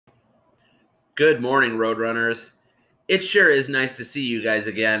Good morning, Roadrunners. It sure is nice to see you guys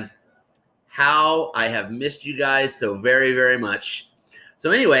again. How I have missed you guys so very, very much. So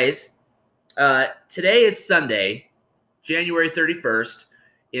anyways, today is Sunday, January 31st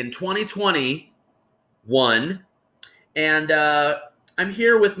in 2021. And I'm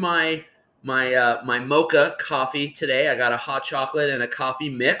here with my mocha coffee today. I got a hot chocolate and a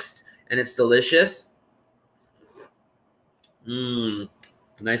coffee mixed, and it's delicious.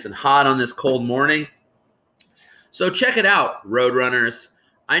 Nice and hot on this cold morning. So check it out, Roadrunners.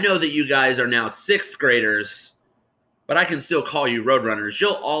 I know that you guys are now 6th graders, but I can still call you Roadrunners.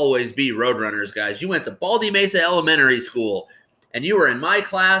 You'll always be Roadrunners, guys. You went to Baldy Mesa Elementary School, and you were in my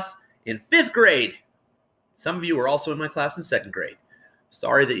class in 5th grade. Some of you were also in my class in 2nd grade.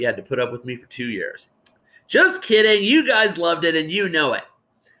 Sorry that you had to put up with me for 2 years. Just kidding. You guys loved it, and you know it.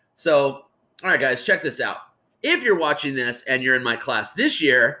 So, all right, guys, check this out. If you're watching this and you're in my class this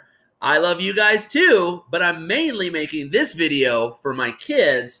year, I love you guys too, but I'm mainly making this video for my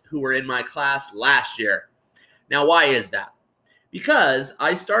kids who were in my class last year. Now, why is that? Because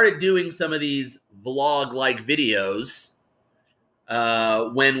I started doing some of these vlog-like videos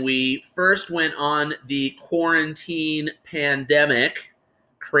when we first went on the quarantine pandemic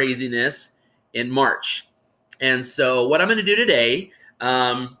craziness in March. And so what I'm going to do today,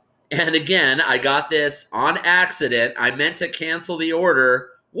 and again, I got this on accident. I meant to cancel the order.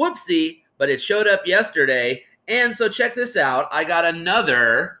 Whoopsie, but it showed up yesterday. And so check this out. I got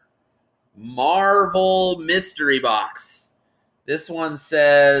another Marvel mystery box. This one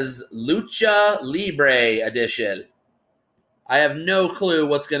says Lucha Libre Edition. I have no clue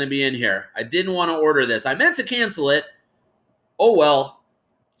what's going to be in here. I didn't want to order this. I meant to cancel it. Oh, well.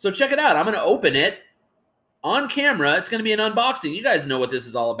 So check it out. I'm going to open it on camera. It's going to be an unboxing. You guys know what this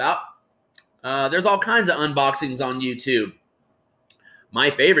is all about. There's all kinds of unboxings on YouTube.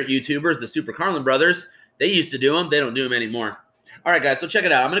 My favorite YouTubers, the Super Carlin Brothers, they used to do them. They don't do them anymore. All right, guys, so check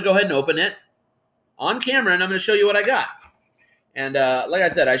it out. I'm going to go ahead and open it on camera, and I'm going to show you what I got. And like I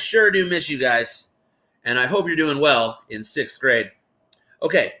said, I sure do miss you guys, and I hope you're doing well in 6th grade.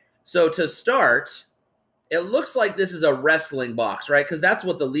 Okay, so to start, it looks like this is a wrestling box, right? Because that's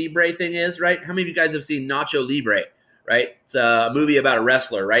what the Libre thing is, right? How many of you guys have seen Nacho Libre, right? It's a movie about a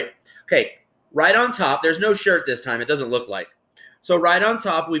wrestler, right? Okay, right on top, there's no shirt this time. It doesn't look like. So right on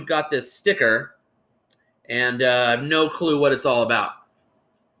top, we've got this sticker, and I have no clue what it's all about.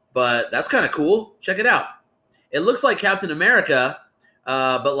 But that's kind of cool. Check it out. It looks like Captain America,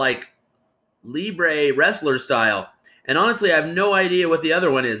 but like Libre wrestler style. And honestly, I have no idea what the other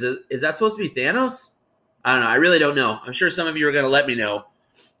one is. Is that supposed to be Thanos? I don't know. I really don't know. I'm sure some of you are going to let me know,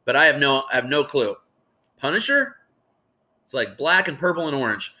 but I have no clue. Punisher? It's like black and purple and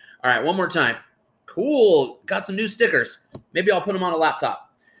orange. All right, one more time. Cool. Got some new stickers. Maybe I'll put them on a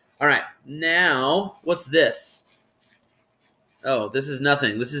laptop. All right. Now, what's this? Oh, this is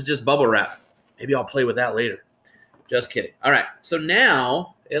nothing. This is just bubble wrap. Maybe I'll play with that later. Just kidding. All right. So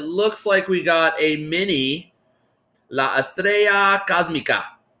now it looks like we got a mini La Estrella Cosmica.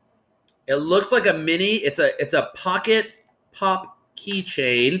 It looks like a mini. It's a pocket pop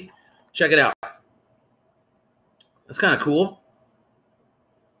keychain. Check it out. That's kind of cool.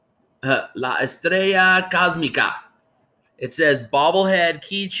 La Estrella Cosmica. It says bobblehead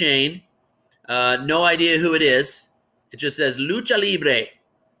keychain. No idea who it is. It just says Lucha Libre.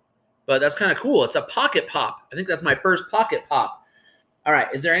 But that's kind of cool. It's a pocket pop. I think that's my first pocket pop. All right.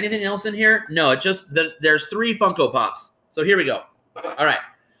 Is there anything else in here? No, there's 3 Funko Pops. So here we go. All right.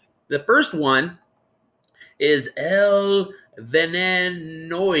 The first one is El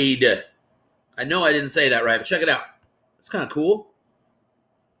Venenoid. I know I didn't say that right, but check it out. It's kind of cool.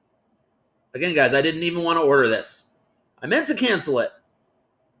 Again, guys, I didn't even want to order this. I meant to cancel it.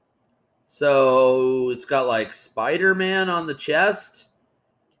 So it's got like Spider-Man on the chest,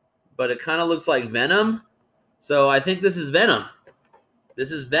 but it kind of looks like Venom. So I think this is Venom.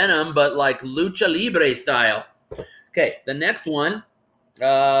 This is Venom, but like Lucha Libre style. Okay, the next one.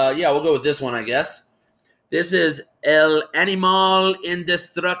 Yeah, we'll go with this one, I guess. This is El Animal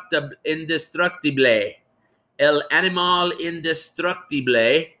Indestructible. El Animal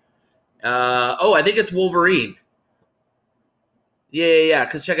Indestructible. Oh, I think it's Wolverine. Yeah,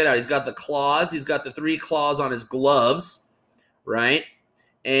 because check it out. He's got the claws. He's got the 3 claws on his gloves, right?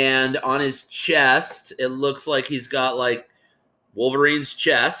 And on his chest, it looks like he's got, like, Wolverine's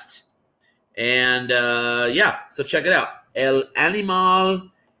chest. And, yeah, so check it out. El Animal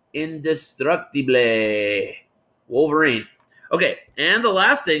Indestructible. Wolverine. Okay, and the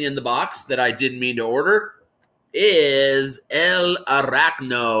last thing in the box that I didn't mean to order is El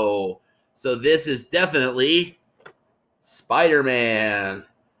Arachno. So this is definitely Spider-Man,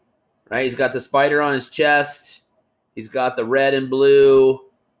 right? He's got the spider on his chest. He's got the red and blue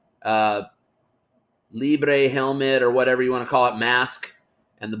Libre helmet, or whatever you want to call it, mask,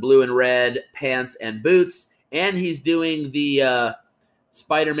 and the blue and red pants and boots. And he's doing the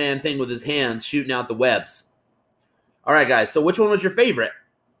Spider-Man thing with his hands, shooting out the webs. All right, guys. So which one was your favorite?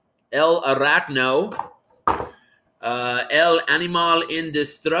 El Arachno, El Animal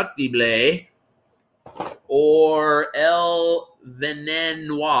Indestructible, or El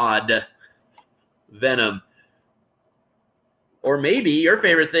Venenoid, Venom? Or maybe your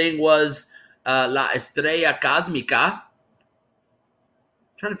favorite thing was La Estrella Cósmica. I'm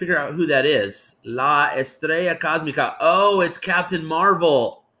trying to figure out who that is. La Estrella Cósmica. Oh, it's Captain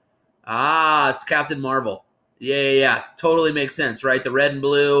Marvel. Ah, it's Captain Marvel. Yeah. Totally makes sense, right? The red and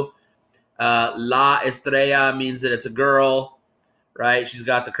blue. La Estrella means that it's a girl, right? She's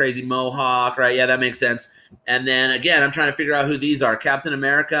got the crazy mohawk, right? Yeah, that makes sense. And then, again, I'm trying to figure out who these are. Captain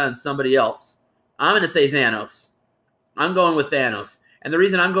America and somebody else. I'm going to say Thanos. I'm going with Thanos. And the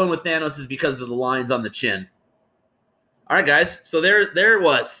reason I'm going with Thanos is because of the lines on the chin. All right, guys. So there it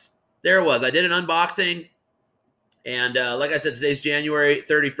was. I did an unboxing. And like I said, today's January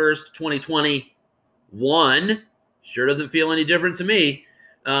 31st, 2021. Sure doesn't feel any different to me.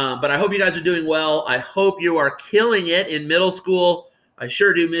 But I hope you guys are doing well. I hope you are killing it in middle school. I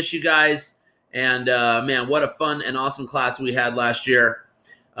sure do miss you guys. And, man, what a fun and awesome class we had last year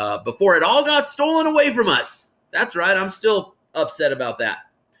before it all got stolen away from us. That's right. I'm still upset about that.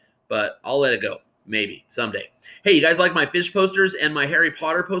 But I'll let it go. Maybe someday. Hey, you guys like my fish posters and my Harry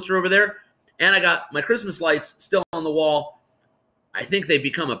Potter poster over there? And I got my Christmas lights still on the wall. I think they've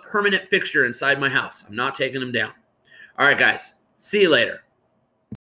become a permanent fixture inside my house. I'm not taking them down. All right, guys. See you later.